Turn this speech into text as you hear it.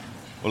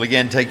Well,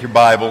 again, take your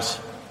Bibles.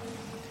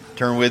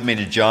 Turn with me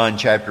to John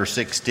chapter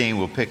 16.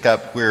 We'll pick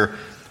up where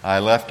I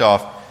left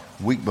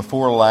off week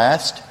before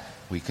last.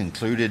 We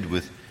concluded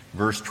with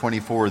verse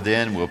 24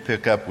 then. We'll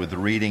pick up with the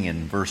reading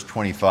in verse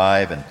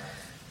 25 and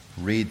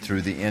read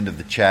through the end of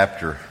the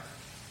chapter.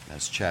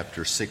 That's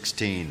chapter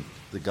 16,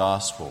 the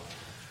Gospel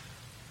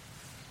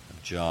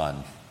of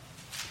John.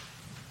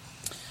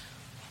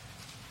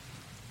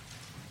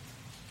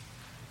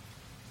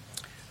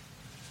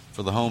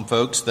 For the home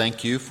folks,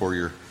 thank you for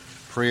your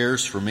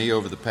prayers for me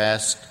over the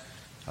past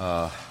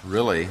two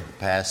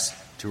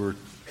and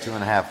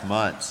a half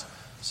months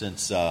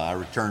since I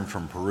returned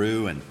from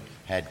Peru and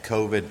had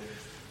COVID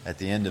at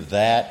the end of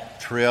that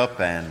trip,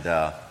 and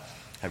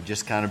have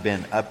just kind of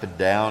been up and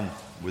down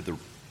with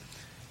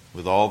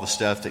all the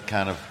stuff that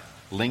kind of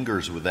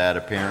lingers with that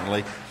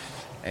apparently,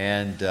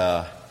 and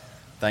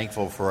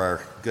thankful for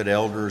our good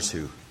elders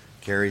who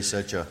carry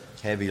such a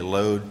heavy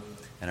load,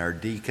 and our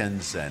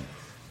deacons and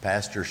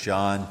Pastor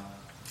Sean.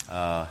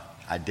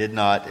 I did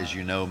not, as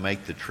you know,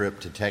 make the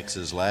trip to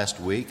Texas last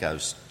week. I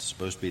was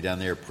supposed to be down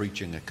there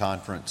preaching a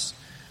conference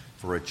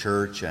for a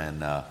church,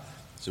 and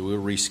so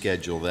we'll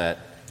reschedule that,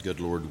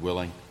 good Lord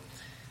willing.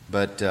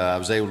 But I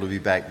was able to be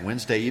back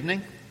Wednesday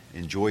evening,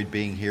 enjoyed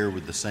being here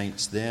with the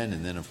saints then,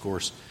 and then, of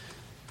course,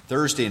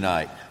 Thursday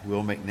night,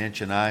 Will McNinch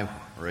and I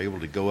were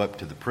able to go up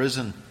to the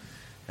prison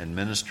and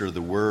minister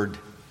the word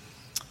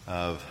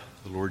of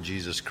the Lord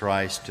Jesus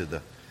Christ to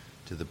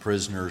the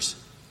prisoners,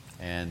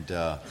 and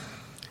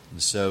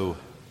so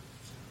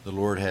the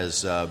Lord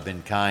has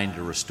been kind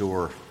to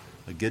restore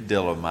a good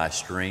deal of my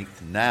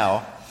strength.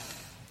 Now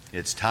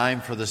it's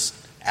time for this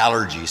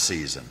allergy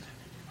season.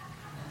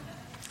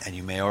 And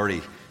you may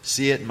already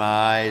see it in my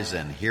eyes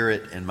and hear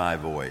it in my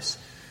voice.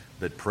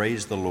 But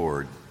praise the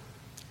Lord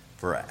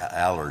for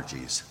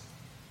allergies.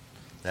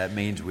 That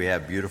means we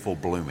have beautiful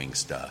blooming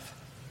stuff.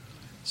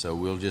 So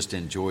we'll just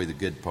enjoy the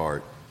good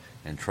part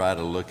and try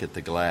to look at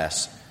the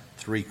glass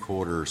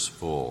 3/4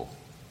 full.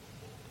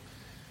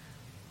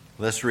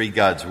 Let's read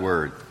God's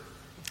Word.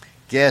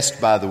 Guest,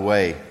 by the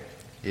way,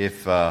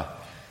 if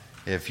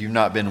you've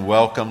not been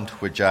welcomed,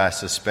 which I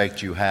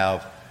suspect you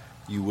have,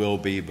 you will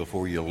be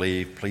before you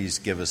leave. Please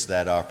give us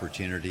that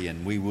opportunity.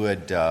 And we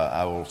would,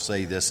 I will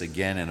say this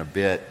again in a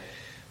bit,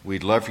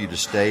 we'd love for you to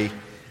stay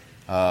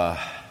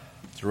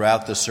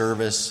throughout the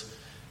service.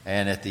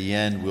 And at the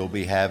end, we'll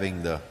be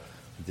having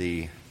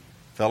the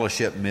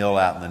fellowship meal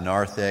out in the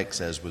narthex,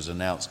 as was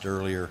announced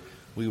earlier.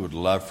 We would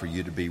love for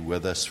you to be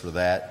with us for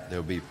that.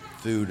 There'll be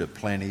food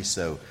aplenty,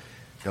 so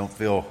don't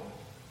feel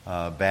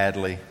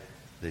badly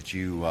that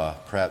you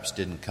perhaps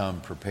didn't come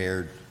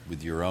prepared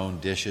with your own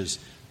dishes.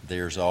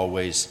 There's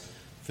always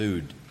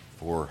food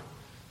for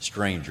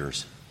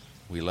strangers.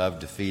 We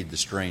love to feed the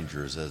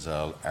strangers, as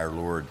our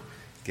Lord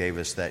gave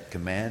us that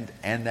command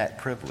and that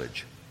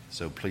privilege.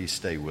 So please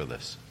stay with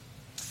us.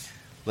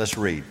 Let's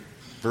read.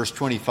 Verse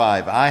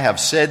 25, I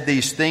have said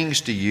these things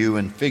to you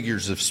in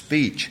figures of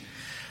speech.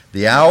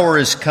 The hour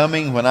is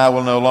coming when I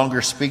will no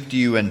longer speak to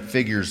you in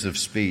figures of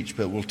speech,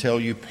 but will tell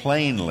you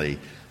plainly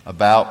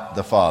about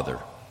the Father.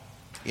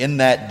 In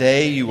that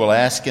day you will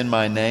ask in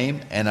my name,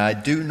 and I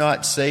do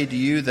not say to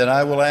you that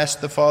I will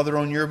ask the Father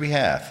on your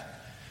behalf.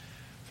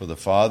 For the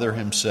Father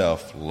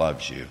himself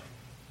loves you,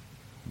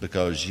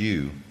 because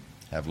you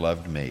have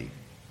loved me,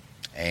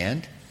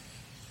 and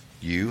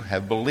you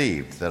have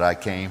believed that I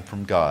came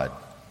from God.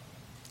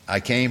 I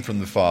came from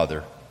the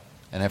Father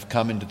and have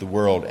come into the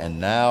world, and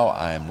now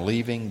I am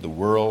leaving the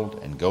world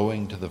and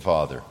going to the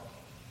Father.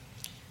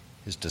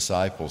 His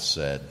disciples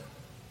said,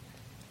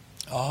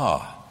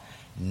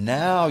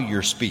 now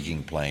you're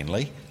speaking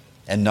plainly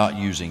and not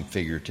using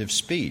figurative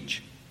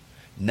speech.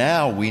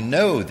 Now we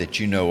know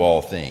that you know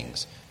all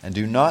things and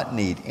do not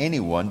need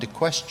anyone to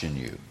question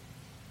you.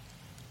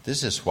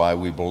 This is why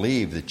we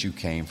believe that you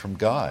came from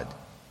God.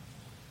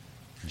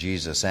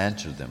 Jesus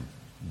answered them,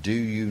 do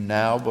you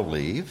now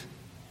believe?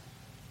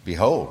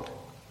 Behold,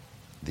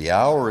 the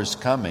hour is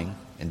coming,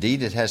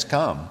 indeed it has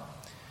come,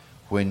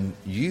 when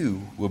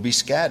you will be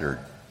scattered,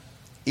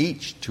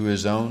 each to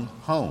his own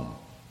home,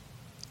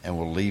 and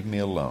will leave me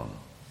alone.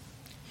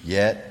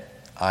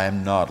 Yet I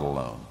am not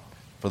alone,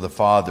 for the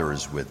Father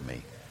is with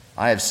me.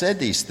 I have said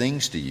these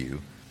things to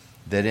you,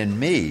 that in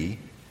me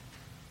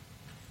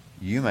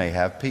you may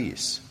have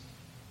peace.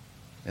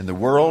 In the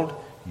world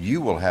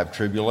you will have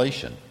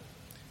tribulation,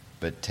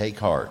 but take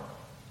heart,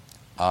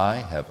 I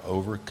have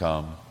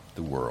overcome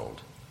the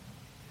world.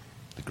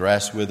 The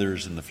grass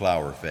withers and the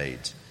flower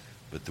fades,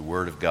 but the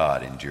word of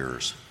God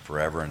endures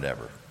forever and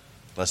ever.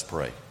 Let's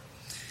pray.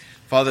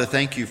 Father,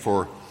 thank you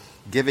for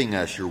giving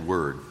us your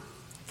word,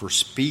 for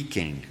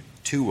speaking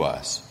to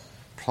us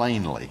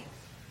plainly.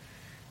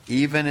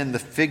 Even in the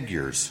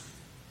figures,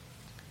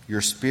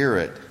 your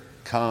Spirit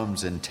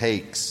comes and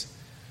takes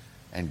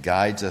and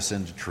guides us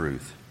into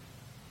truth.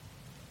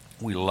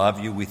 We love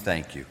you. We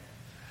thank you.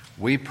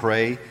 We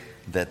pray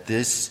that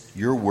this,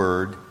 your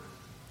word,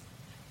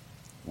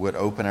 would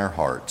open our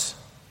hearts,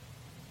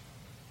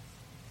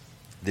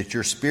 that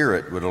your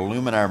Spirit would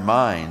illumine our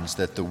minds,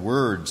 that the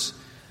words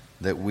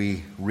that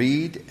we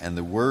read and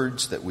the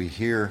words that we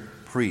hear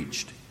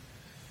preached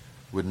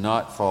would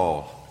not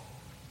fall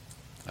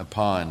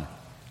upon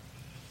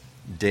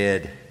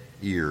dead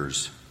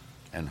ears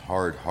and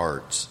hard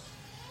hearts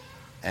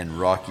and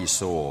rocky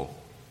soil,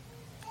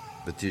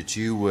 but that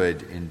you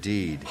would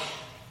indeed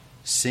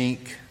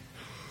sink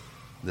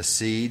the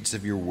seeds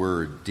of your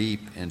word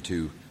deep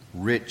into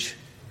rich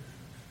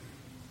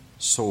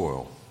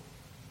soil,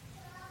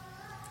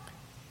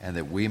 and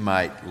that we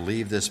might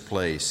leave this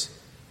place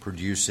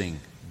producing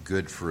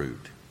good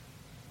fruit,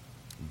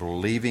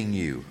 believing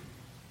you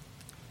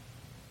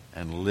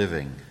and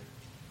living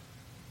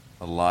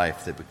a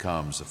life that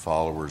becomes the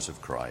followers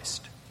of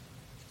Christ.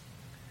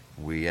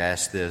 We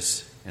ask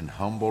this in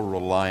humble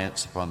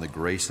reliance upon the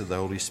grace of the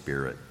Holy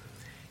Spirit.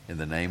 In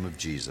the name of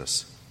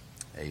Jesus,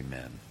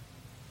 amen.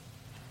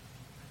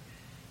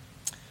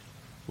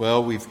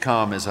 Well, we've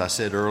come, as I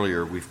said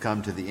earlier, we've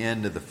come to the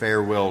end of the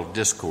farewell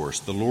discourse,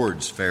 the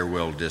Lord's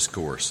farewell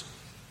discourse,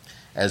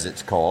 as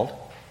it's called.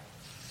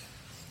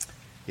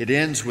 It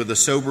ends with a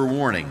sober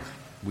warning.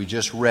 We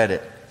just read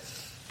it.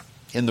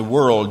 In the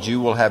world you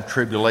will have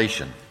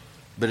tribulation.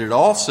 But it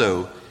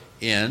also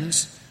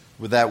ends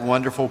with that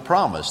wonderful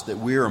promise that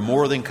we are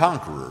more than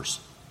conquerors.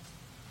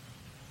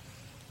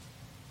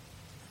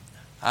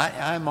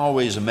 I'm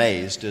always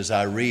amazed as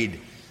I read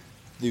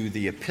through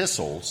the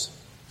epistles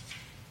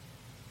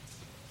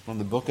from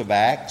the book of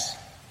Acts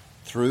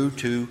through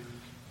to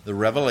the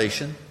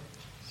Revelation,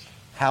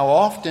 how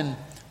often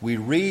we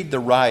read the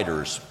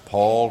writers,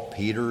 Paul,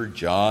 Peter,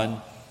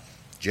 John,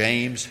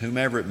 James,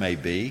 whomever it may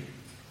be,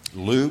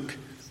 Luke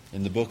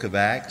in the book of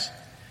Acts.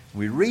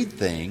 We read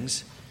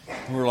things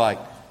and we're like,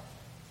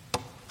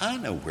 I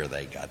know where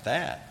they got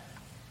that.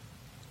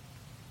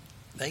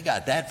 They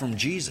got that from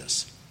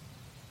Jesus.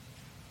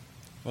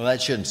 Well,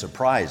 that shouldn't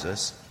surprise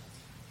us,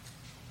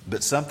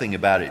 but something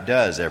about it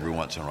does every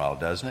once in a while,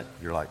 doesn't it?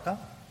 You're like, oh.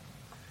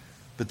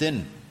 But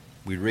then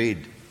we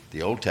read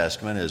the Old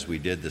Testament as we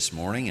did this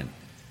morning, and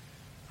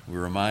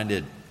we're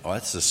reminded, oh,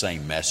 that's the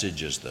same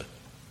message as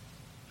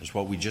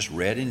what we just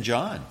read in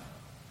John.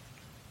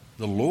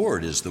 The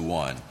Lord is the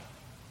one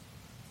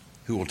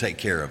who will take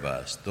care of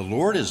us. The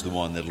Lord is the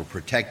one that will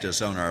protect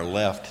us on our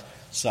left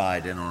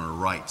side and on our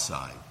right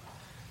side.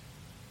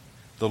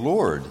 The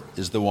Lord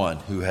is the one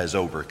who has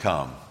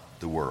overcome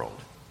the world.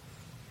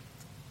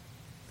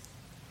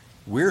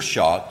 We're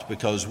shocked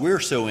because we're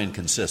so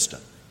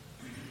inconsistent.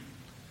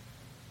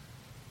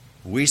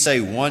 We say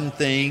one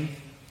thing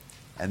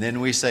and then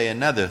we say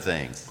another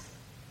thing.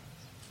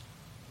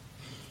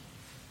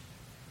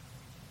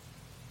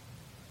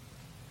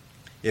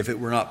 If it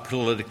were not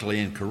politically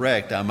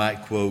incorrect, I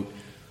might quote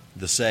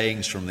the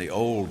sayings from the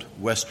old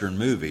Western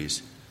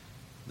movies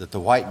that the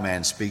white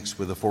man speaks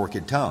with a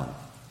forked tongue.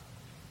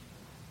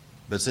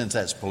 But since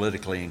that's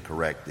politically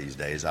incorrect these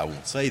days, I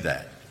won't say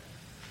that.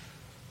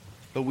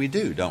 But we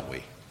do, don't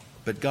we?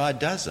 But God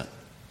doesn't.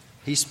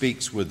 He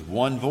speaks with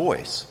one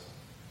voice.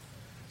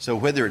 So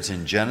whether it's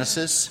in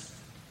Genesis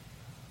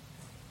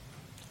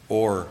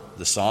or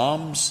the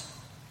Psalms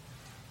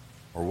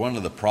or one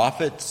of the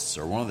prophets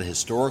or one of the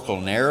historical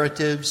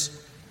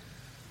narratives,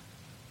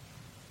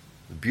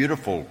 the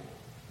beautiful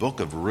book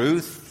of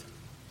Ruth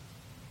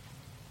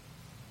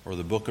or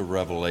the book of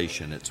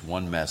Revelation, it's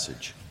one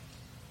message.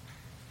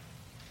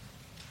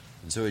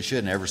 And so it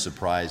shouldn't ever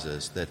surprise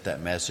us that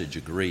that message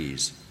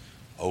agrees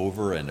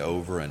over and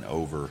over and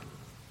over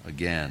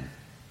again.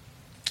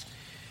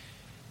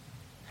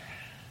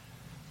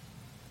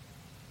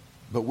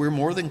 But we're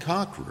more than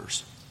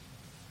conquerors.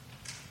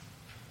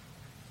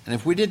 And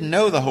if we didn't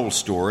know the whole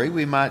story,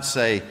 we might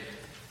say,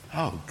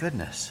 oh,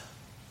 goodness.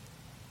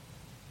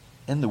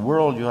 In the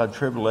world you'll have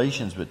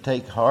tribulations, but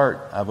take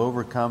heart, I've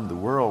overcome the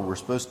world. We're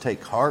supposed to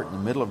take heart in the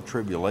middle of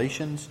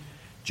tribulations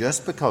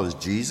just because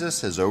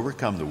Jesus has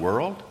overcome the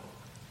world?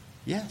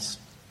 Yes.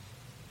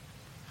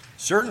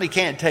 Certainly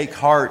can't take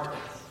heart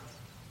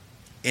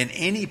in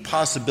any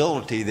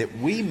possibility that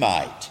we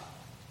might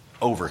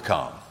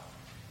overcome.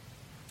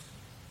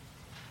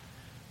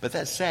 But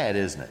that's sad,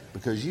 isn't it?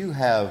 Because you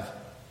have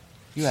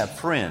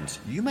friends.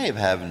 You may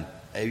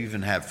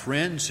even have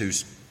friends who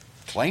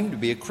claim to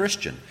be a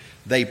Christian.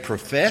 They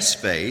profess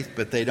faith,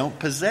 but they don't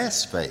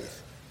possess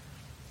faith.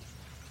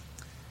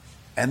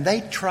 And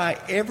they try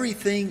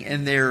everything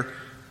in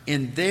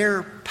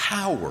their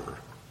power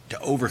to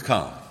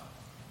overcome.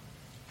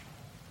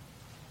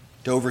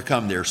 To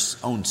overcome their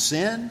own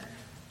sin,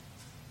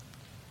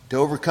 to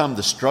overcome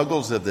the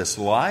struggles of this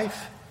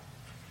life.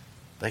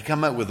 They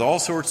come up with all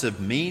sorts of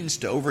means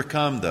to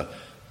overcome the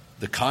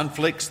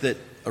conflicts that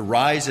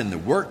arise in the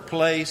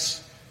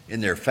workplace,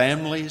 in their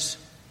families.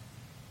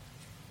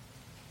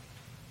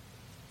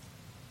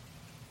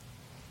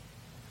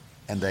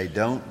 And they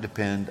don't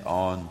depend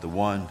on the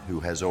one who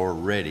has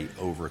already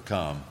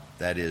overcome,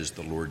 that is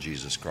the Lord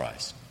Jesus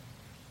Christ.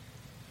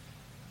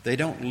 They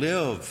don't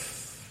live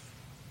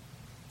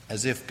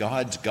as if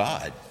God's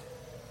God.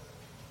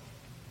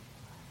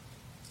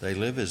 They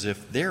live as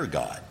if they're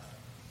God.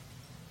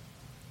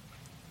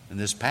 In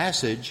this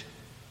passage,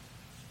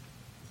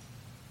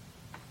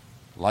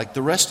 like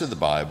the rest of the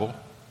Bible,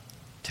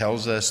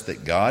 tells us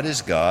that God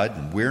is God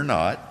and we're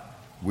not.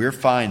 We're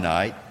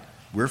finite.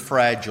 We're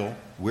fragile.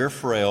 We're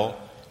frail.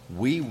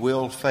 We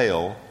will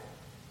fail.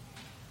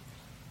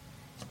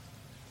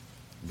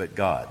 But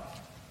God.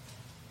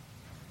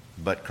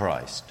 But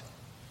Christ.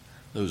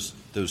 Those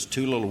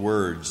two little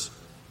words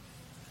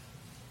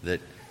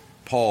that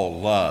Paul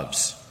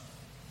loves.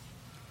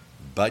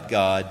 But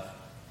God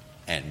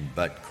and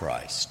but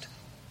Christ.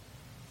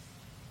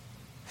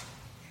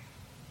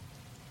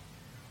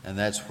 And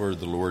that's where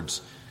the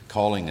Lord's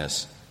calling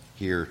us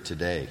here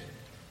today.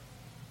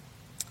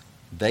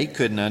 They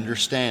couldn't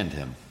understand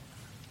him.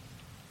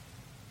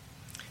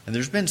 And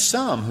there's been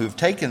some who've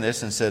taken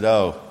this and said,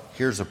 oh,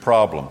 here's a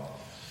problem.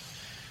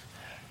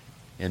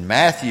 In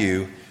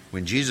Matthew,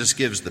 when Jesus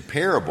gives the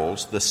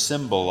parables, the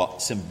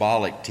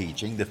symbolic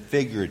teaching, the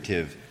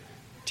figurative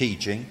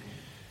teaching,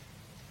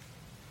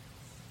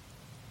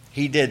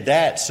 he did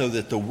that so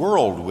that the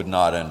world would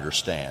not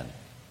understand.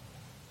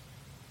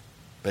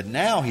 But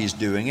now he's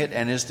doing it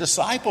and his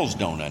disciples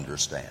don't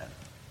understand.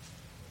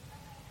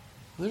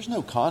 There's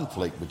no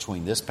conflict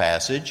between this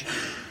passage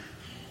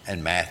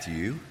and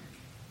Matthew.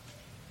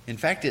 In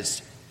fact,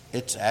 it's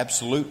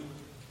absolute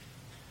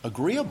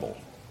agreeable.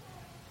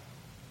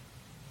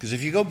 Because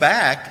if you go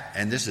back,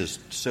 and this is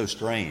so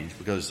strange,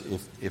 because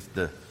if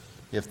the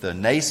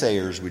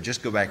naysayers would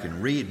just go back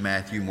and read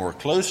Matthew more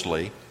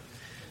closely,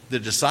 the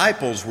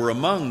disciples were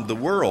among the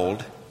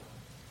world.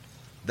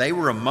 They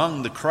were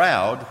among the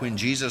crowd when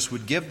Jesus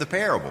would give the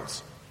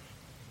parables.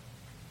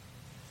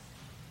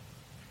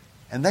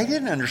 And they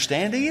didn't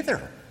understand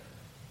either.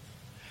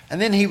 And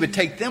then he would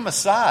take them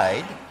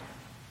aside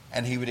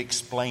and he would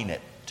explain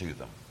it to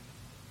them.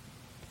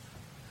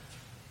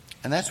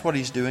 And that's what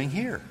he's doing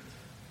here.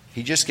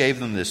 He just gave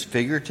them this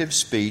figurative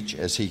speech,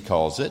 as he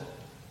calls it.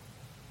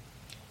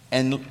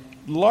 And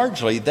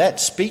largely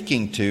that's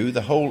speaking to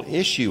the whole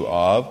issue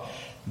of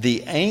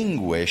the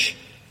anguish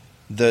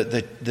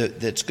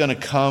that's going to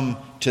come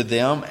to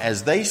them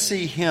as they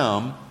see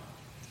him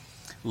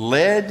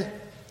led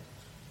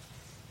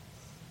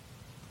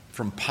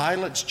from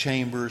Pilate's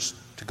chambers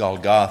to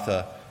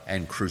Golgotha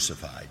and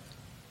crucified.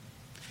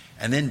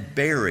 And then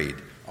buried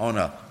on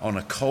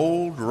a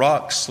cold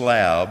rock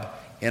slab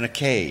in a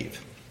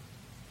cave.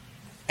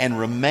 And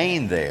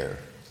remain there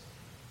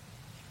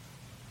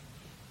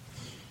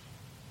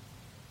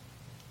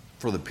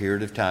for the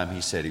period of time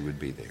he said he would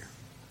be there.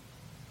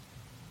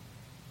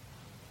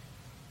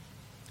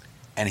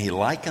 And he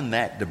likened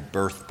that to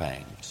birth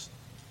pangs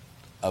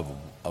of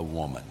a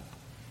woman.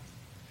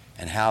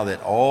 And how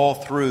that all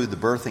through the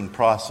birthing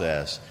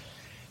process,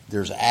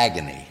 there's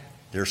agony,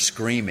 there's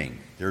screaming,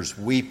 there's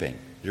weeping,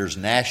 there's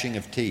gnashing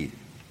of teeth.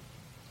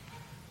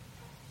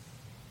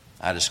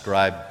 I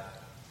described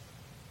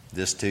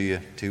this to you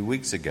 2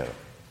 weeks ago.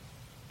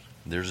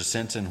 There's a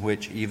sense in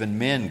which even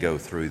men go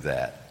through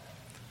that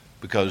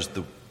because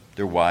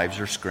their wives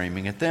are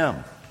screaming at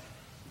them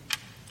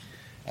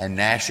and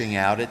gnashing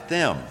out at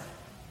them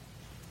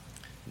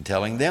and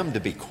telling them to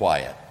be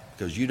quiet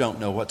because you don't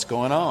know what's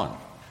going on.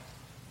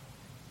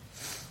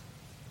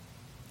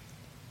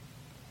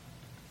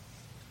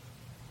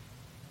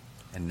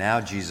 And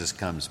now Jesus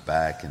comes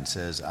back and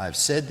says, I've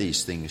said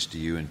these things to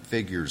you in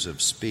figures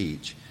of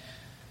speech.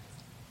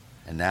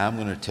 And now I'm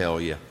going to tell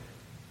you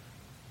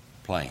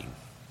plain.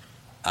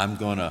 I'm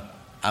going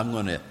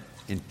to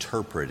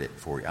interpret it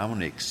for you. I'm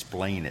going to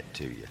explain it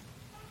to you.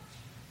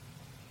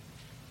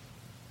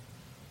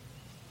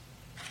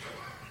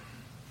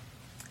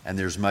 And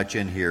there's much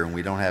in here, and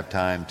we don't have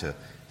time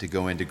to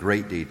go into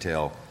great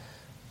detail,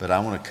 but I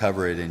want to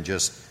cover it in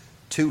just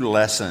 2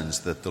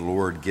 lessons that the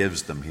Lord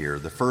gives them here.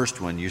 The first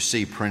one you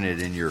see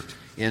printed in your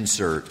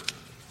insert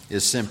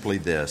is simply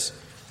this.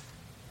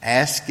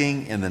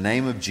 Asking in the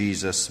name of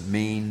Jesus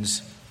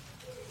means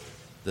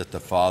that the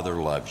Father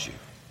loves you.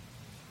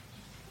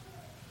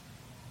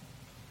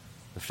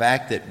 The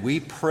fact that we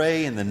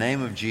pray in the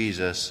name of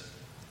Jesus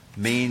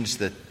means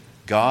that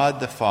God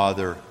the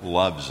Father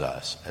loves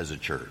us as a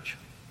church.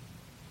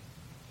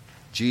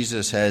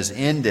 Jesus has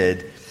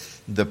ended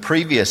the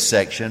previous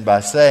section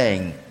by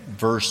saying,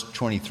 verse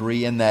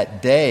 23, in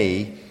that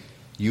day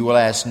you will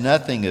ask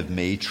nothing of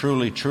me.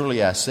 Truly,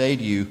 truly, I say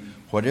to you,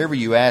 whatever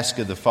you ask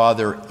of the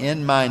Father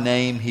in my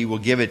name, he will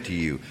give it to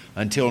you.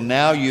 Until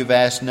now you've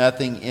asked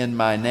nothing in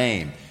my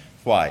name.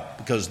 Why?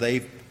 Because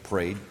they've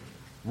prayed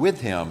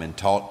with him and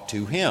talked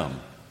to him.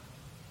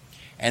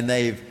 And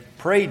they've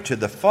prayed to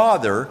the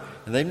Father,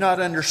 and they've not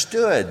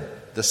understood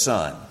the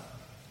Son.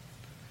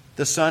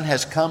 The Son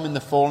has come in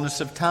the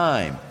fullness of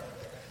time.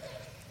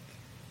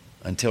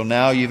 Until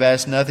now you've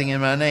asked nothing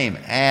in my name.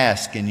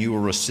 Ask and you will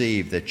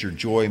receive, that your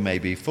joy may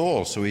be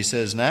full. So he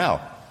says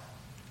now,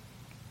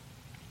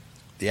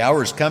 the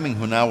hour is coming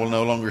when I will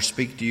no longer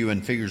speak to you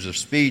in figures of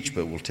speech,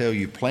 but will tell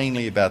you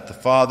plainly about the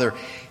Father.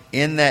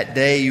 In that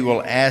day you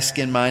will ask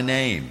in my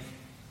name.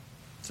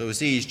 So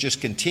see, he's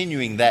just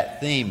continuing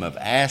that theme of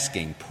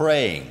asking,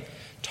 praying,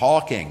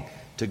 talking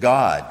to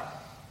God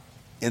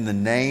in the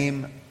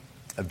name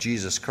of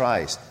Jesus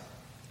Christ.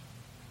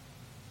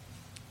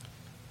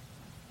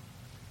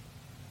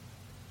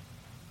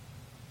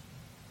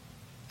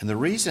 And the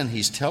reason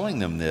he's telling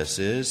them this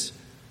is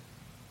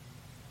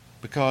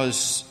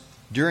because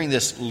during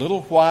this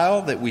little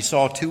while that we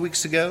saw 2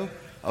 weeks ago,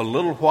 a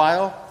little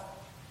while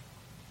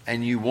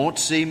and you won't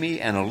see me,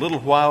 and a little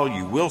while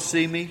you will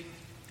see me.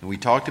 And we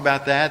talked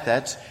about that.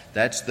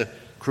 That's the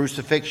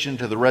crucifixion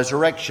to the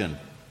resurrection.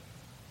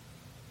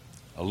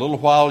 A little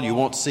while you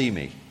won't see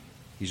me.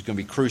 He's going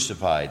to be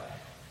crucified,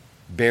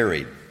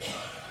 buried,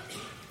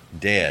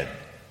 dead.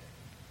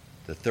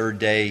 The third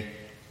day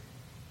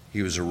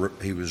he was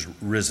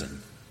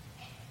risen.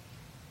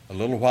 A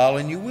little while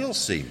and you will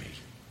see me.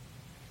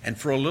 And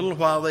for a little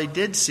while they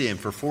did see him.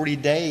 For 40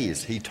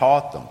 days he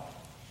taught them.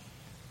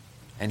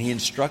 And he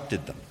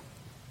instructed them.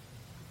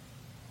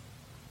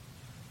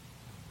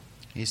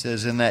 He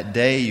says, in that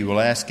day you will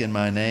ask in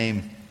my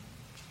name.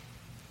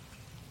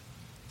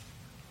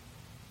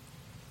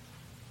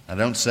 I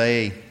don't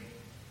say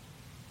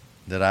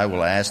that I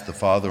will ask the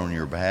Father on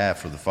your behalf,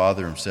 for the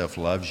Father himself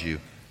loves you.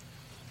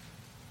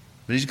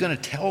 But he's going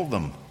to tell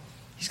them.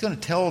 He's going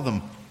to tell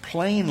them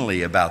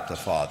plainly about the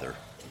Father.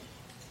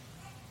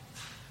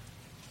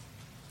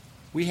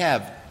 We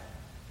have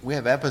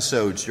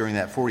episodes during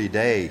that 40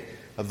 day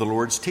of the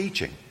Lord's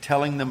teaching,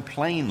 telling them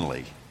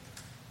plainly.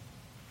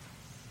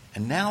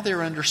 And now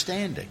they're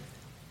understanding.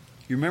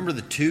 You remember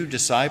the 2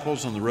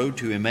 disciples on the road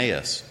to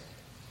Emmaus?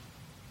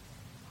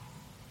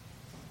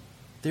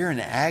 They're in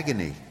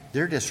agony.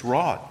 They're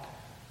distraught.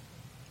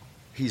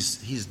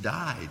 He's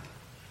died.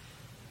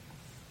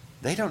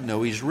 They don't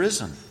know he's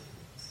risen.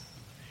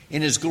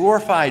 In his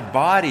glorified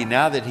body,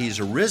 now that he's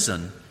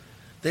arisen,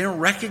 they don't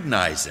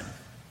recognize him.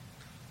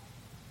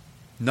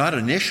 Not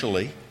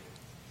initially.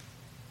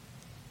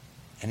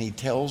 And he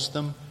tells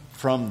them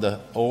from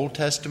the Old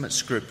Testament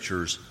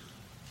scriptures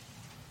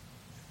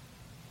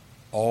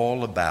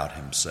all about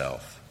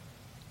himself,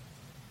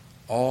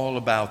 all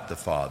about the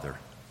Father.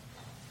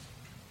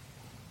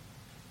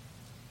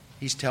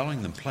 He's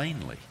telling them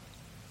plainly.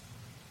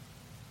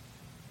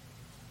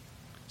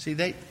 See,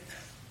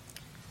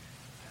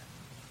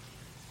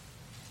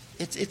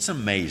 it's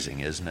amazing,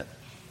 isn't it,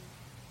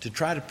 to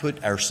try to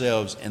put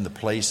ourselves in the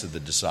place of the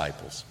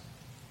disciples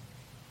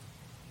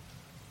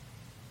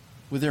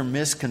with their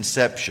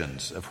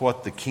misconceptions of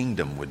what the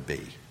kingdom would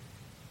be.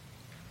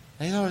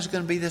 They thought it was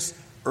going to be this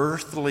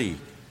earthly,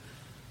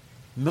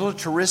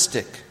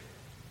 militaristic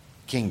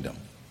kingdom.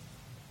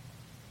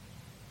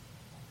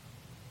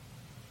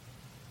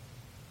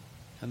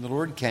 And the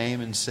Lord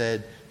came and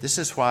said, this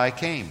is why I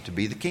came, to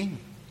be the king.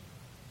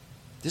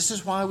 This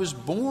is why I was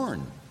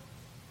born.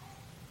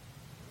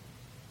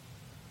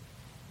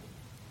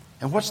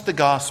 And what's the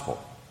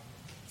gospel?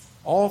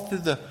 All through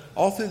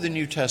the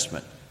New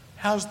Testament,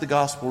 how's the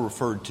gospel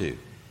referred to?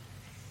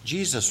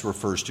 Jesus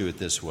refers to it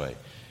this way.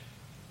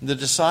 The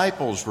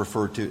disciples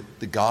refer to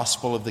the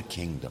gospel of the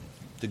kingdom,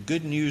 the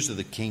good news of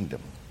the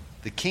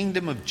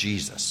kingdom of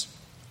Jesus.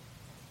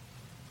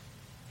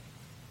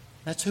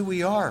 That's who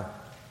we are.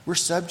 We're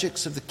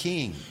subjects of the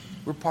king.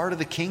 We're part of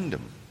the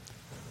kingdom.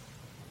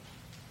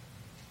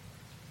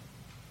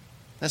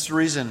 That's the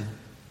reason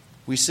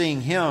we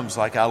sing hymns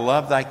like, I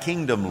love thy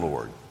kingdom,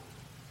 Lord.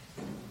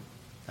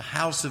 The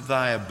house of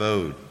thy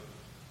abode.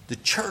 The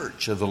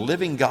church of the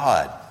living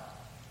God.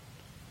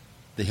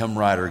 The hymn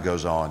writer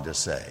goes on to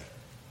say.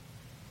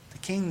 The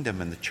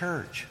kingdom and the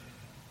church.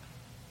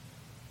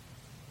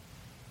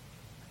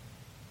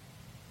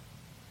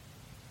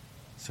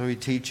 So he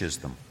teaches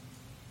them.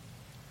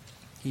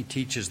 He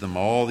teaches them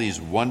all these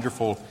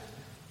wonderful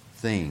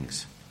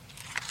things.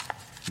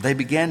 They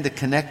began to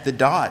connect the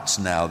dots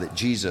now that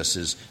Jesus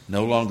is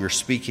no longer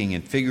speaking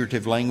in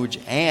figurative language,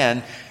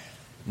 and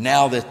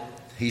now that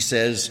he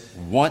says,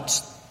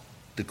 once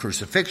the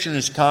crucifixion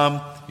has come,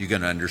 you're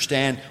going to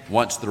understand.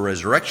 Once the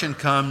resurrection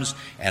comes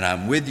and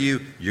I'm with you,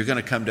 you're going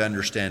to come to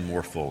understand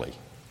more fully.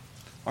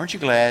 Aren't you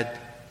glad?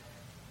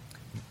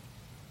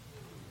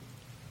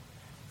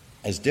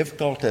 As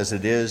difficult as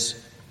it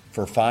is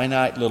for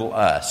finite little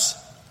us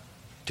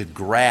to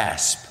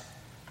grasp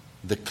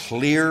the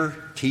clear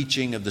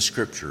teaching of the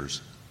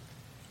Scriptures,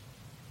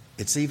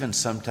 it's even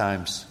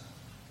sometimes,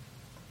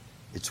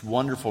 it's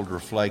wonderful to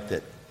reflect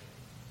that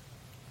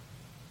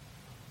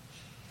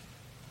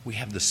we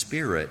have the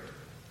Spirit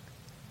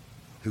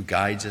who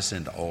guides us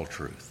into all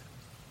truth.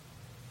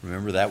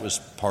 Remember, that was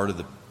part of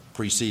the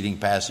preceding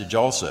passage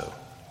also.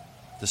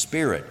 The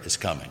Spirit is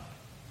coming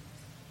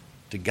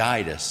to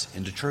guide us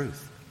into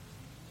truth.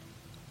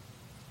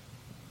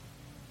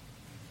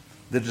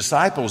 The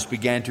disciples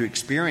began to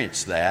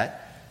experience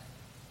that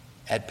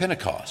at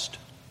Pentecost.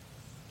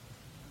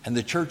 And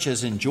the church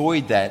has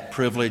enjoyed that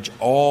privilege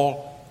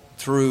all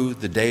through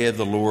the day of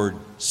the Lord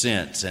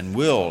since, and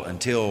will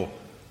until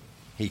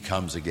he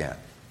comes again.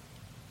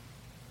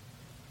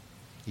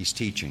 He's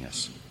teaching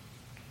us,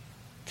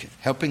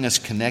 helping us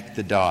connect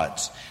the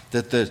dots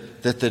that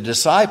the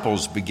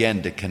disciples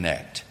began to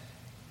connect,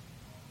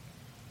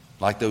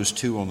 like those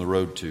 2 on the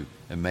road to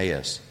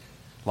Emmaus.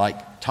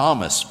 Like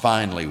Thomas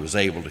finally was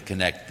able to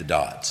connect the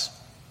dots.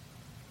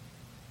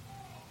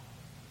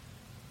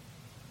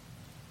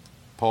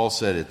 Paul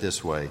said it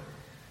this way,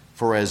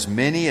 For as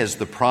many as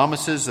the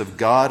promises of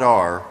God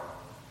are,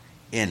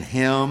 in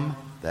him,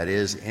 that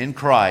is, in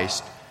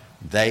Christ,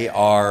 they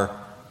are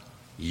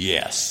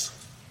yes.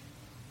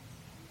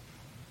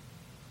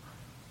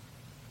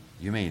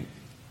 You mean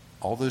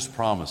all those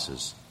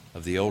promises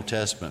of the Old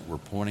Testament were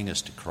pointing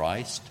us to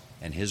Christ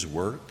and his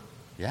work?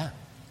 Yeah.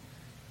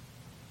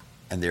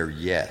 And they're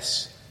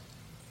yes.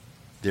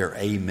 They're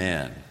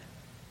amen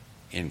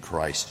in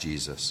Christ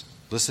Jesus.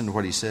 Listen to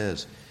what he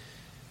says.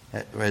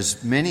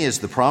 As many as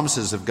the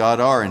promises of God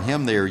are, in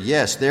him they are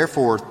yes.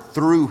 Therefore,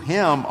 through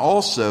him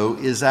also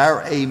is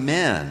our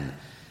amen,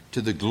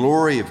 to the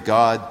glory of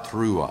God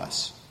through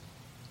us.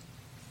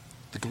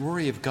 The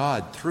glory of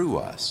God through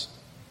us.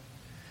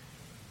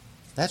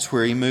 That's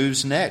where he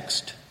moves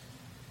next,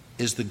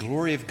 is the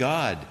glory of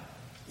God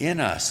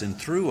in us and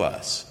through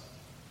us,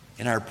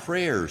 in our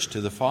prayers to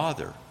the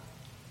Father.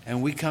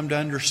 And we come to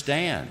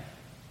understand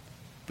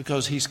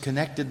because he's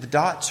connected the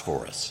dots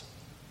for us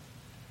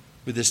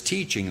with his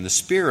teaching and the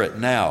Spirit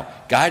now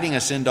guiding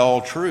us into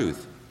all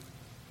truth.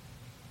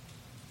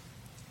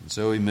 And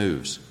so he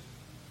moves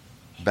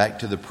back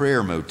to the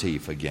prayer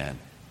motif again.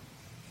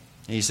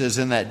 He says,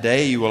 in that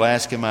day you will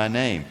ask in my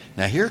name.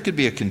 Now here could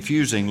be a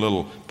confusing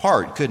little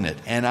part, couldn't it?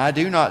 And I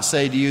do not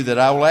say to you that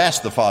I will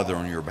ask the Father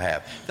on your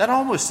behalf. That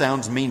almost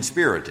sounds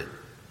mean-spirited,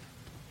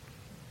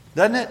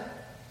 doesn't it?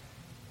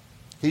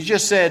 He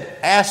just said,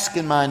 ask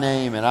in my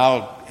name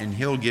and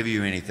he'll give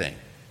you anything.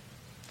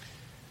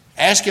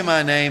 Ask in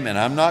my name, and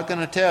I'm not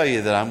going to tell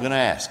you that I'm going to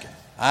ask him.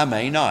 I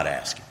may not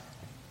ask him.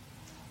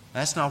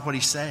 That's not what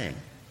he's saying.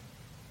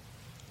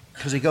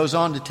 Because he goes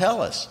on to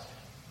tell us.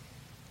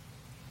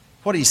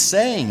 What he's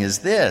saying is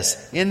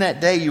this: in that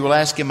day you will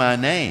ask in my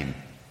name.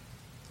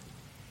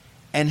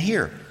 And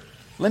here,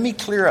 let me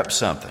clear up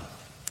something.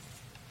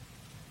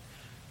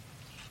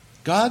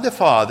 God the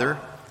Father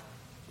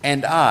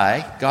and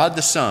I, God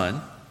the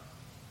Son,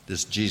 this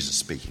is Jesus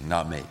speaking,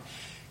 not me.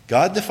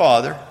 God the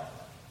Father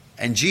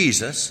and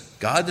Jesus,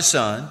 God the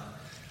Son,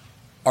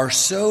 are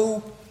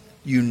so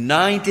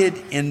united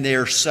in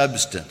their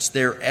substance,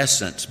 their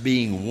essence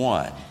being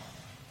one,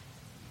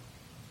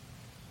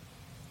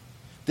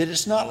 that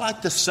it's not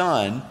like the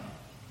Son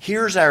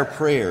hears our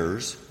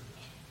prayers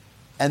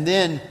and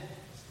then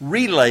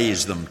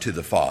relays them to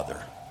the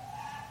Father.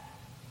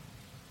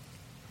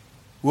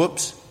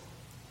 Whoops.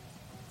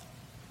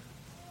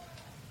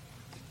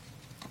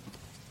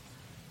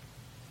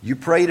 You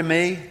pray to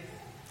me,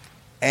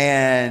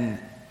 and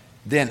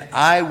then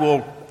I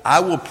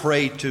will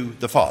pray to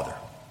the Father.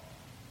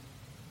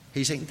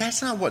 He's saying,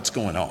 that's not what's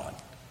going on.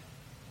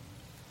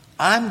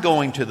 I'm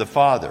going to the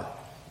Father,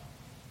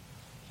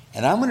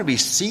 and I'm going to be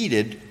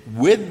seated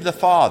with the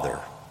Father.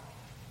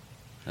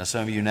 Now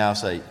some of you now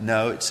say,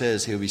 no, it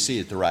says he'll be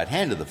seated at the right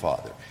hand of the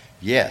Father.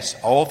 Yes,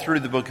 all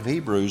through the book of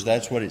Hebrews,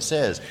 that's what it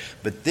says.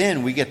 But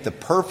then we get the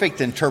perfect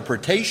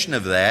interpretation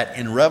of that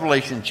in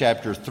Revelation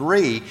chapter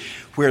 3,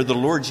 where the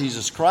Lord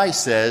Jesus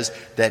Christ says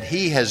that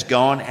he has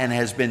gone and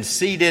has been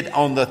seated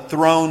on the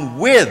throne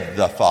with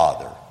the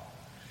Father.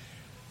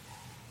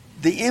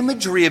 The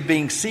imagery of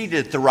being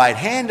seated at the right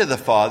hand of the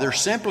Father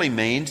simply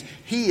means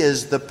he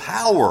is the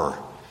power.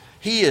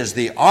 He is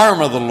the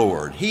arm of the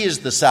Lord. He is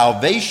the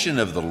salvation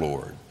of the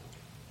Lord.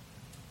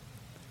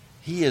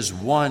 He is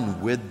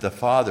one with the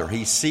Father.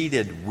 He's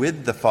seated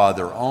with the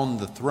Father on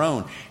the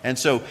throne. And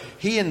so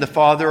he and the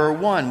Father are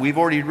one. We've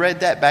already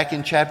read that back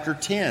in chapter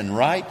 10,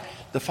 right?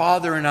 The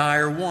Father and I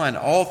are one.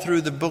 All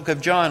through the book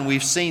of John,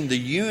 we've seen the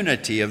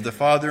unity of the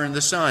Father and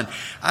the Son.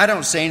 I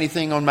don't say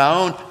anything on my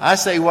own. I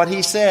say what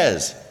he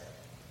says.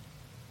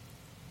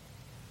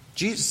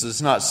 Jesus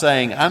is not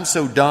saying, I'm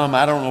so dumb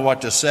I don't know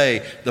what to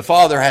say. The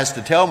Father has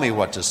to tell me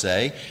what to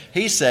say.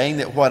 He's saying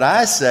that what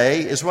I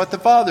say is what the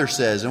Father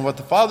says, and what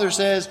the Father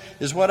says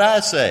is what I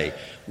say.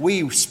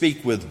 We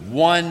speak with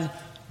one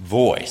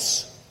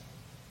voice.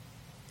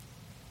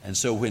 And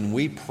so when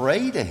we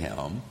pray to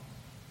him,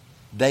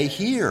 they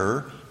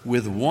hear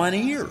with one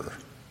ear.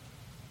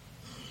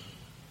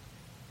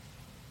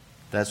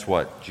 That's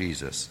what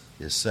Jesus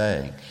is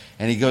saying.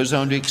 And he goes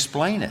on to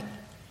explain it.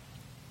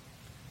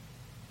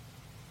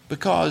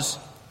 Because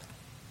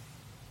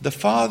the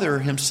Father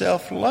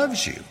himself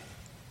loves you.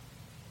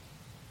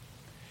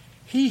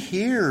 He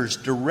hears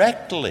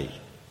directly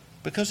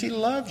because he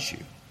loves you.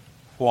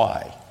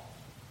 Why?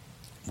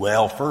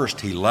 Well,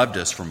 first, he loved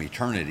us from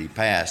eternity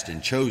past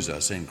and chose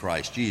us in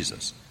Christ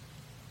Jesus.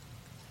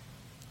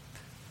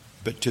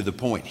 But to the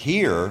point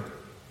here,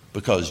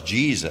 because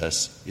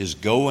Jesus is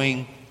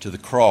going to the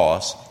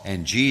cross,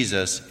 and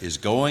Jesus is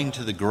going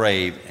to the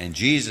grave, and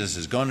Jesus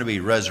is going to be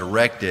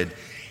resurrected,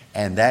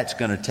 and that's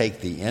going to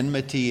take the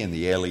enmity and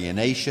the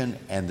alienation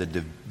and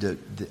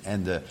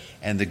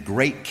the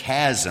great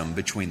chasm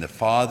between the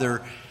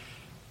Father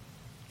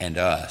and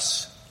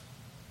us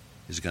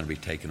is going to be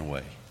taken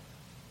away.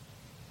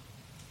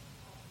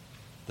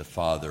 The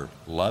Father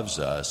loves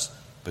us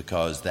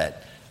because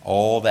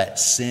all that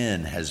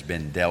sin has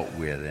been dealt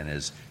with and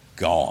is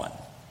gone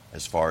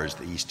as far as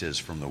the east is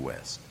from the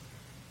west.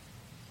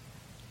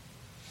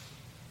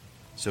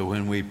 So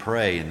when we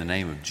pray in the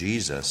name of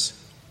Jesus,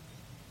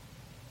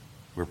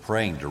 We're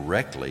praying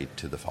directly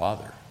to the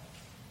Father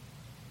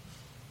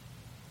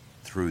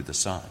through the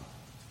Son.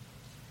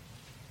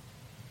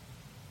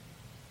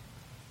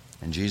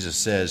 And Jesus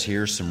says,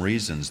 here's some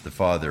reasons the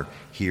Father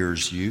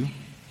hears you.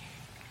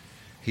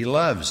 He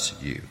loves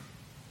you.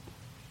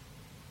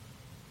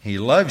 He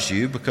loves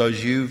you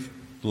because you've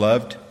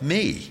loved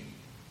me.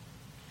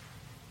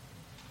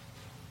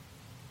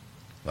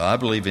 Well, I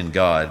believe in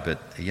God, but,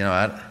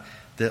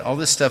 all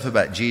this stuff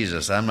about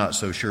Jesus, I'm not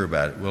so sure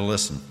about it. Well,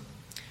 listen,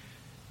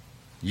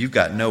 you've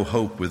got no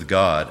hope with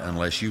God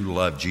unless you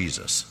love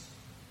Jesus.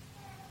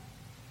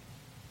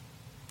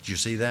 Did you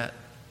see that?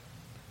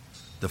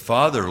 The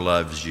Father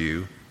loves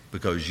you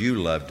because you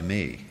loved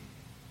me.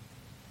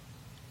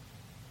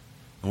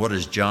 And what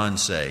does John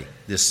say?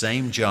 This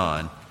same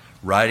John,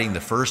 writing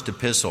the first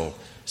epistle,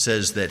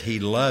 says that he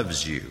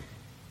loves you,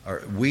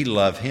 or we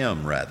love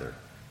him rather.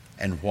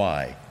 And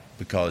why?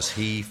 Because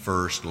he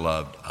first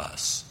loved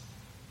us.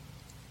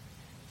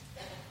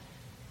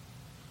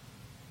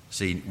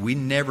 See, we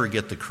never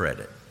get the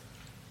credit.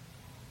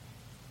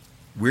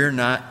 We're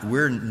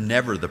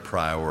never the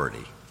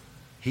priority.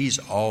 He's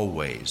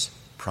always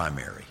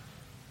primary.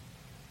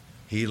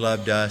 He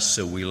loved us,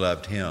 so we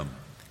loved him.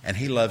 And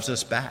he loves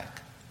us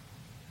back.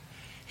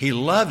 He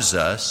loves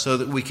us so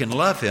that we can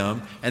love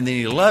him, and then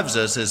he loves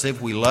us as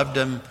if we loved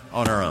him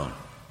on our own.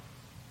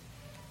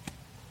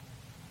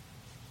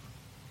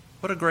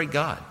 What a great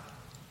God.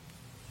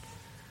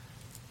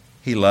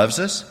 He loves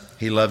us.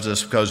 He loves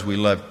us because we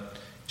love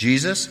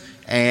Jesus,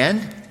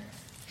 and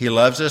he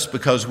loves us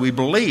because we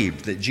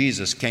believe that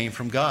Jesus came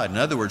from God. In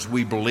other words,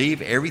 we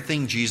believe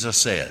everything Jesus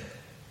said.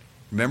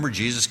 Remember,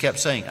 Jesus kept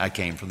saying, I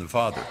came from the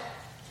Father.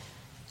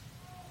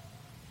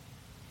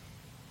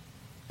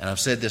 And I've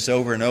said this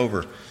over and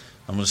over.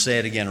 I'm going to say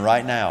it again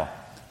right now.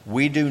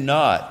 We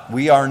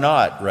are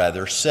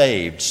not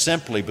saved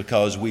simply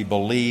because we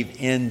believe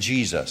in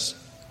Jesus.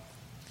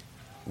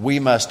 We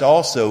must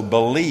also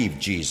believe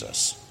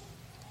Jesus.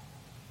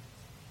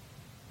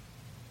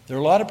 There are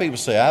a lot of people who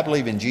say, I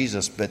believe in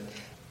Jesus, but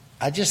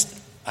I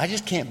just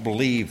can't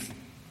believe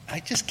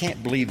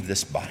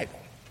this Bible.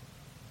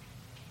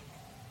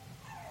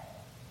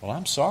 Well,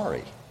 I'm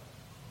sorry.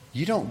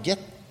 You don't get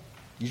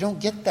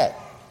that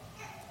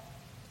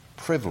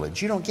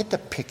privilege. You don't get to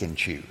pick and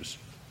choose.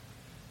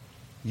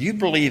 You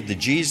believe the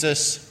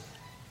Jesus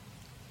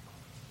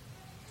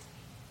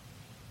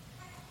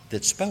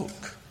that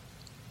spoke,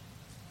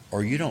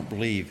 or you don't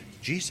believe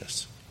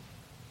Jesus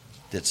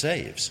that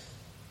saves.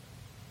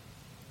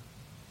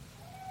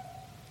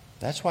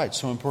 That's why it's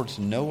so important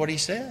to know what he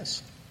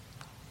says,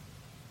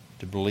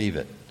 to believe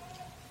it.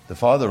 The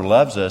Father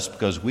loves us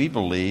because we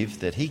believe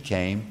that he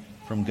came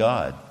from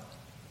God.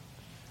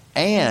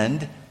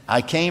 And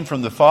I came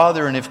from the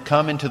Father and have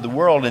come into the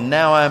world, and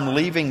now I'm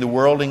leaving the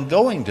world and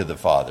going to the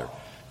Father.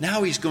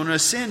 Now he's going to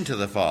ascend to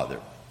the Father.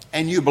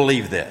 And you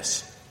believe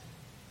this.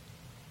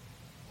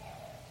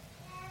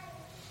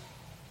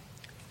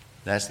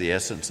 That's the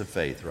essence of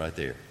faith right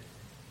there.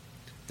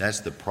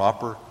 That's the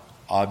proper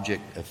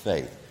object of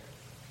faith.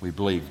 We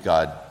believe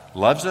God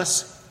loves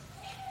us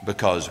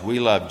because we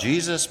love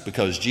Jesus,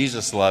 because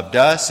Jesus loved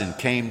us and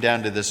came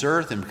down to this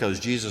earth, and because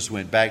Jesus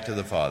went back to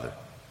the Father.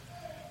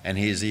 And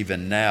he is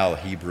even now,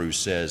 Hebrews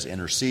says,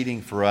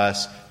 interceding for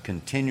us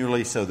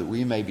continually so that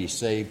we may be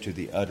saved to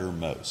the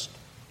uttermost.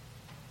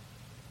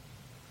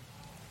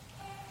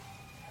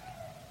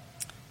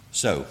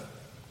 So,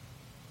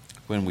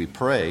 when we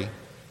pray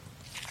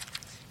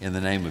in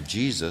the name of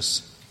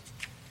Jesus,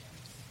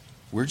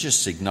 we're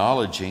just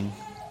acknowledging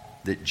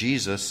that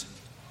Jesus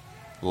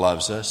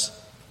loves us,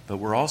 but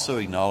we're also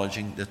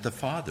acknowledging that the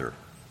Father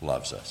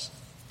loves us.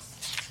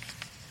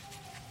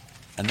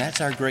 And that's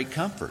our great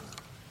comfort,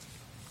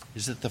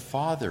 is that the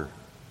Father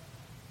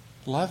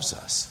loves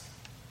us.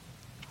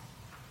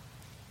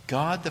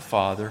 God the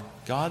Father,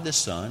 God the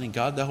Son, and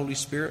God the Holy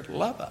Spirit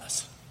love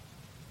us.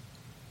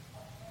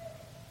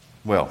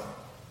 Well,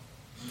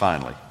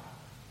 finally,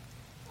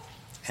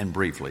 and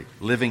briefly,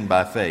 living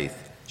by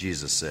faith,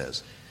 Jesus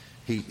says.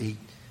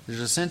 There's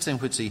a sense in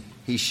which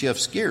he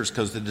shifts gears,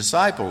 because the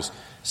disciples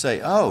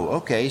say, oh,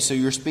 okay, so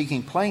you're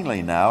speaking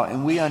plainly now,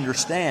 and we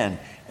understand.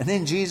 And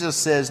then Jesus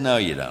says, no,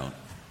 you don't.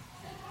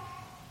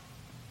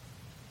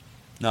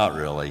 Not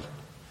really.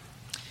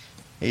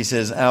 He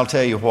says, I'll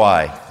tell you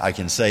why I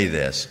can say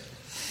this.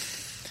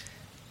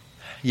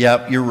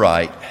 Yep, you're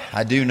right.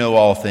 I do know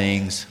all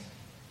things.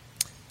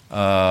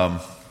 You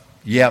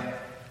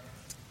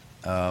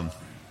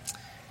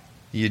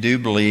do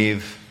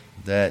believe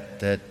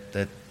that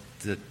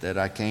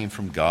I came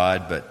from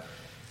God,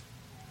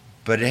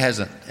 but it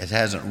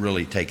hasn't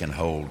really taken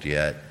hold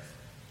yet.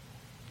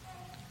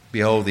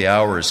 Behold, the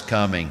hour is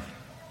coming.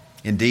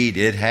 Indeed,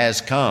 it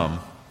has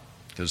come,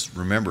 because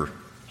remember,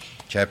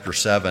 chapter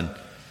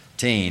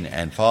 17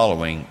 and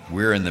following,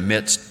 we're in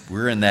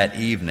that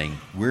evening.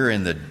 We're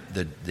in the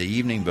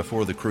evening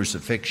before the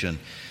crucifixion.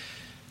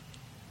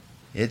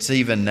 It's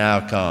even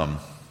now come,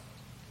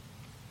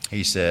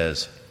 he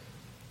says,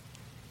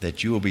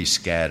 that you will be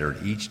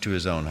scattered, each to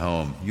his own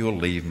home. You will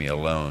leave me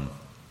alone.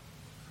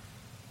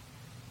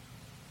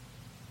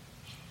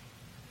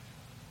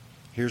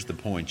 Here's the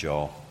point,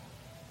 y'all.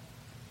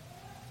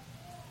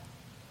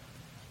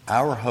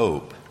 Our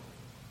hope,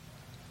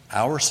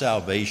 our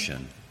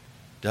salvation,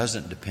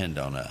 doesn't depend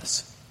on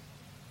us.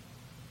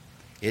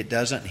 It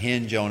doesn't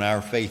hinge on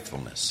our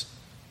faithfulness.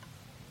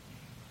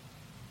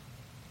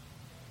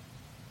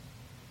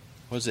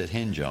 What does it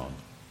hinge on?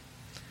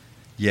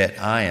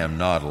 Yet I am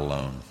not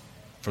alone,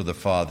 for the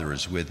Father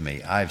is with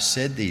me. I've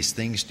said these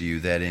things to you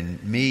that in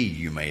me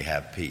you may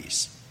have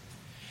peace.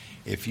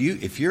 If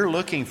you're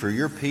looking for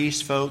your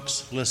peace,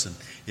 folks, listen,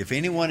 if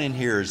anyone in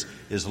here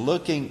is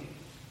looking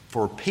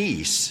for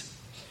peace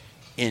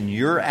in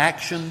your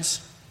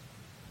actions,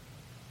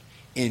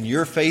 in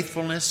your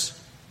faithfulness,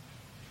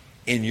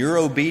 in your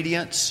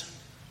obedience,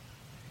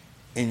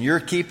 in your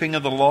keeping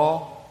of the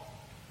law,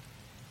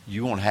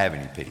 you won't have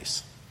any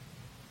peace.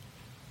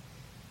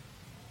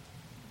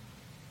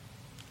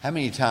 How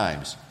many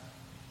times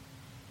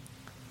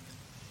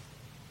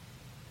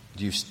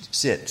do you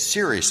sit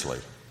seriously,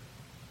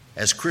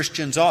 as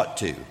Christians ought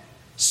to,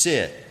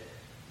 sit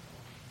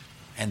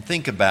and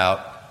think about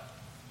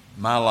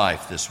my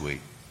life this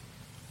week,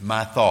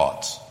 my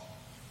thoughts,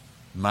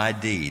 my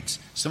deeds,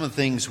 some of the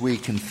things we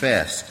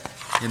confessed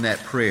in that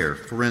prayer?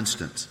 For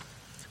instance,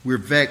 we're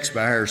vexed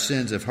by our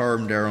sins have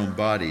harmed our own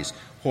bodies.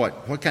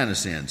 What kind of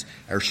sins?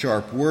 Our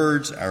sharp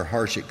words, our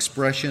harsh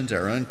expressions,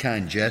 our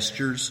unkind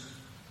gestures.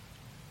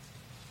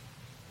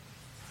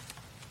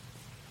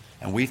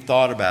 And we've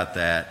thought about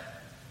that,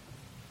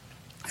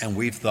 and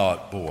we've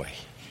thought, boy,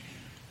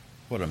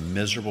 what a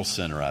miserable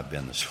sinner I've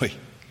been this week.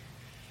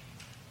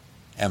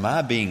 Am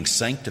I being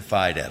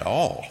sanctified at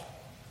all?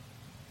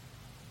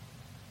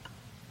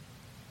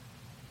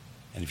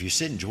 And if you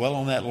sit and dwell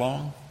on that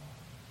long,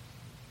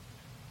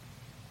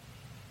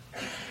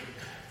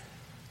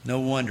 no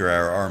wonder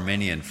our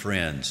Arminian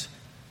friends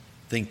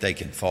think they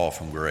can fall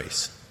from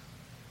grace,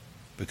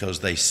 because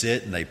they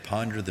sit and they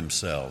ponder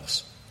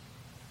themselves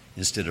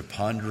instead of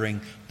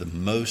pondering the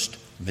most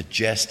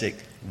majestic,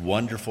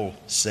 wonderful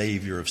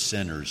Savior of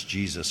sinners,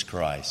 Jesus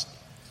Christ.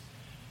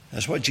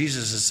 That's what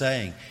Jesus is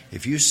saying.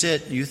 If you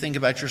sit and you think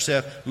about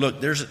yourself,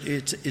 look,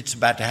 it's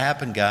about to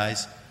happen,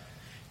 guys.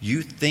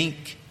 You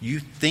think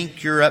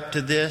you're up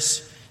to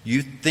this?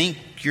 You think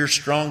you're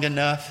strong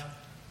enough?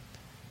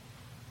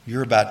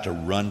 You're about to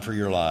run for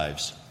your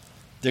lives.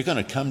 They're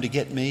going to come to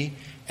get me,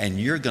 and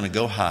you're going to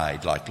go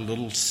hide like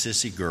little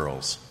sissy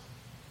girls.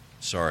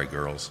 Sorry,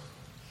 girls.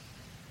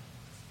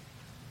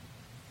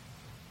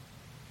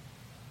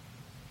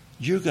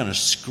 You're going to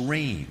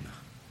scream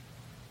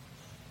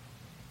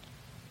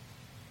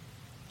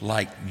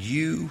like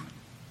you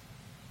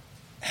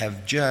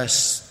have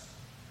just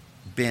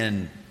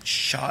been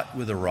shot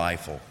with a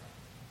rifle.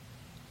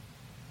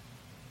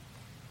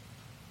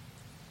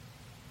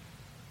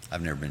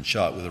 I've never been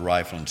shot with a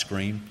rifle and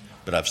screamed,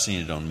 but I've seen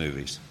it on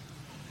movies.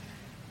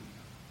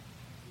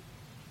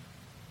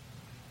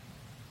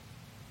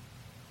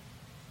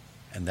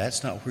 And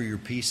that's not where your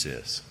peace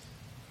is.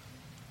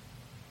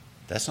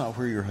 That's not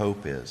where your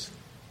hope is.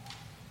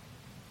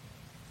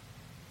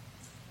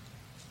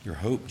 Your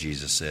hope,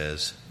 Jesus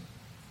says,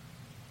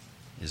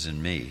 is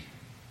in me.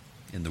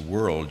 In the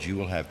world you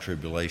will have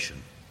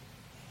tribulation.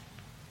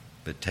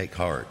 But take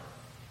heart.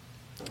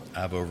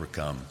 I've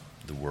overcome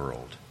the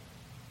world.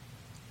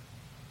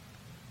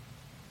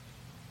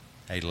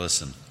 Hey,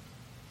 listen.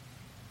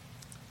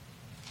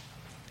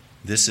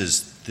 This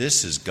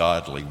is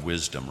godly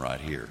wisdom right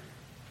here.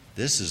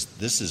 This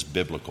is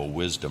biblical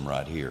wisdom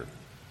right here.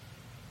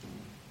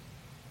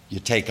 You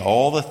take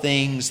all the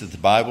things that the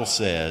Bible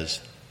says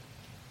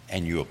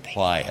and you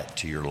apply it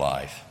to your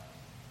life.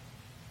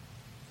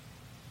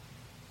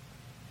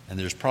 And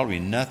there's probably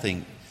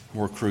nothing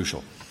more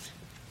crucial.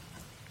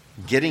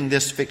 Getting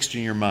this fixed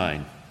in your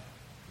mind.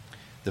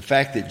 The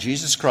fact that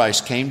Jesus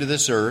Christ came to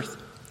this earth,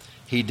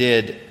 He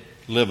did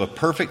live a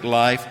perfect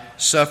life,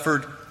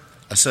 suffered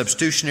a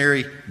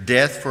substitutionary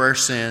death for our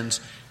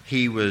sins.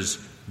 He was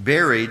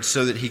buried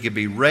so that He could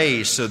be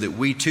raised, so that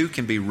we too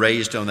can be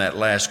raised on that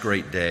last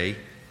great day.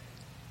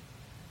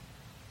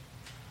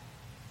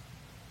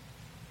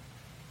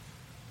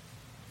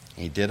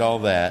 He did all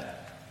that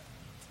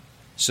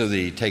so that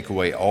He'd take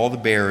away all the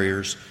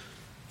barriers.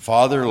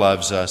 Father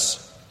loves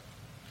us.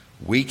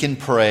 We can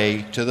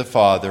pray to the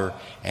Father,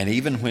 and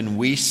even when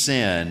we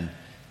sin,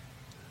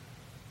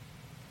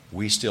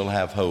 we still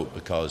have hope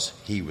because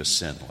He was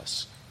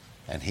sinless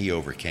and He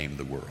overcame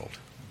the world.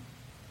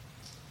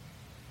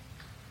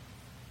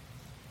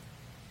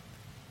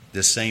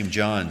 This same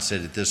John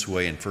said it this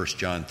way in 1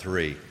 John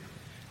 3.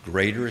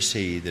 Greater is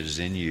He that is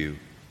in you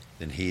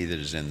than he that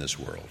is in this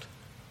world.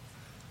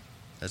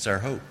 That's our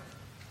hope.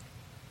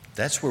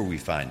 That's where we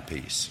find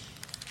peace.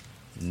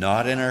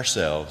 Not in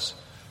ourselves,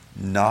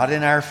 not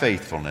in our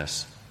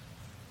faithfulness,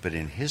 but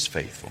in His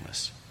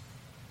faithfulness.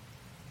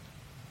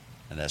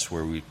 And that's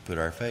where we put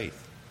our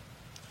faith.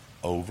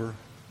 Over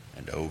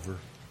and over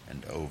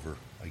and over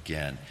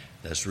again.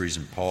 That's the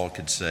reason Paul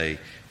could say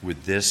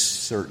with this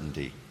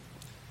certainty,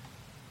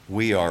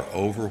 we are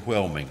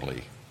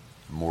overwhelmingly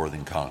more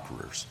than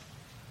conquerors.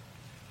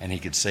 And he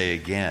could say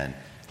again,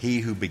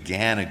 He who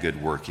began a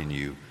good work in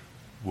you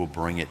will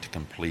bring it to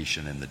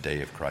completion in the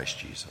day of Christ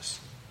Jesus.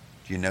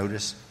 Do you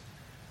notice?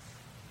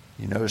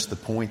 You notice the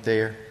point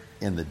there?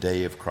 In the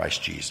day of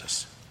Christ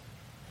Jesus.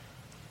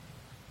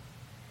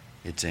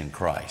 It's in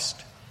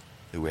Christ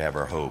that we have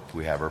our hope,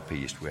 we have our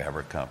peace, we have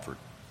our comfort.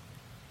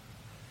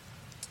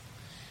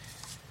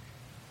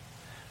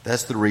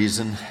 That's the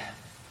reason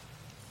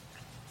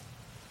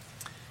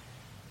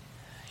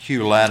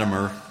Hugh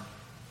Latimer,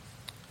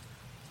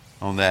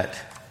 on that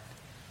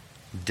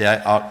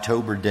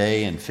October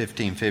day in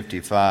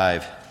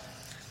 1555,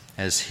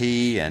 as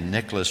he and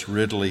Nicholas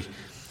Ridley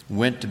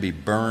went to be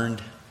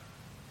burned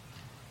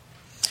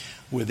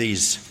with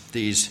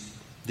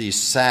these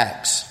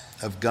sacks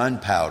of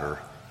gunpowder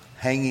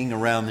hanging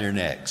around their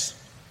necks,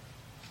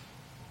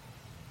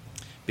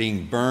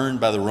 being burned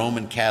by the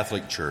Roman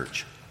Catholic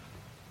Church.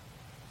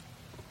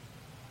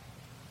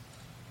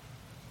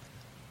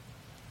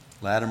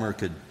 Latimer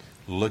could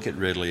look at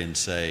Ridley and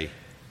say,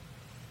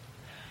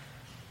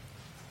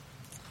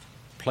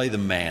 "Play the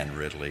man,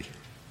 Ridley.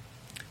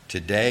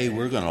 Today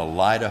we're going to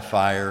light a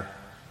fire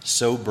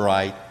so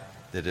bright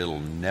that it'll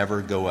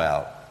never go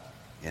out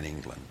in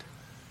England."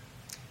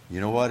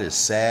 You know what? As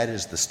sad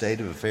as the state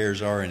of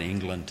affairs are in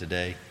England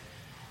today,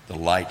 the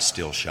light's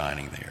still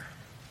shining there.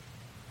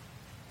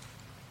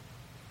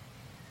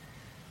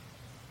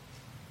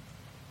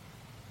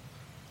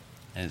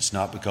 And it's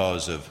not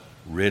because of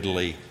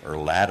Ridley or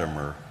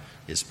Latimer,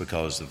 it's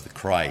because of the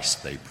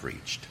Christ they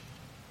preached.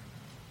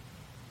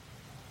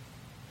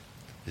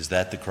 Is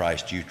that the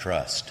Christ you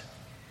trust?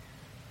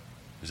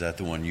 Is that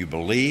the one you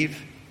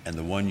believe and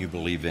the one you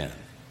believe in?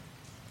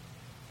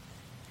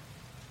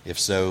 If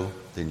so,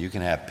 then you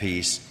can have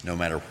peace no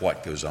matter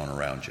what goes on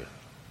around you.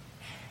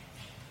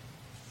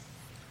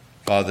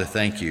 Father,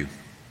 thank you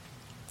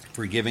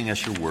for giving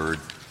us your word.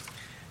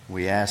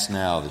 We ask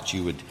now that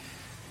you would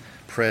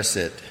press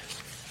it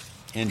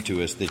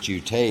into us, that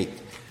you take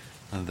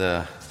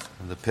the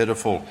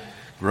pitiful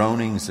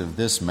groanings of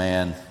this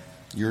man,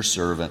 your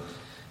servant,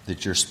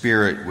 that your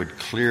Spirit would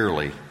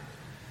clearly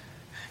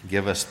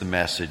give us the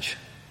message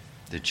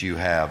that you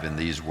have in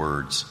these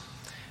words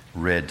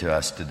read to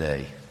us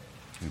today.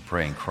 We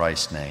pray in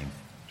Christ's name.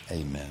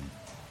 Amen.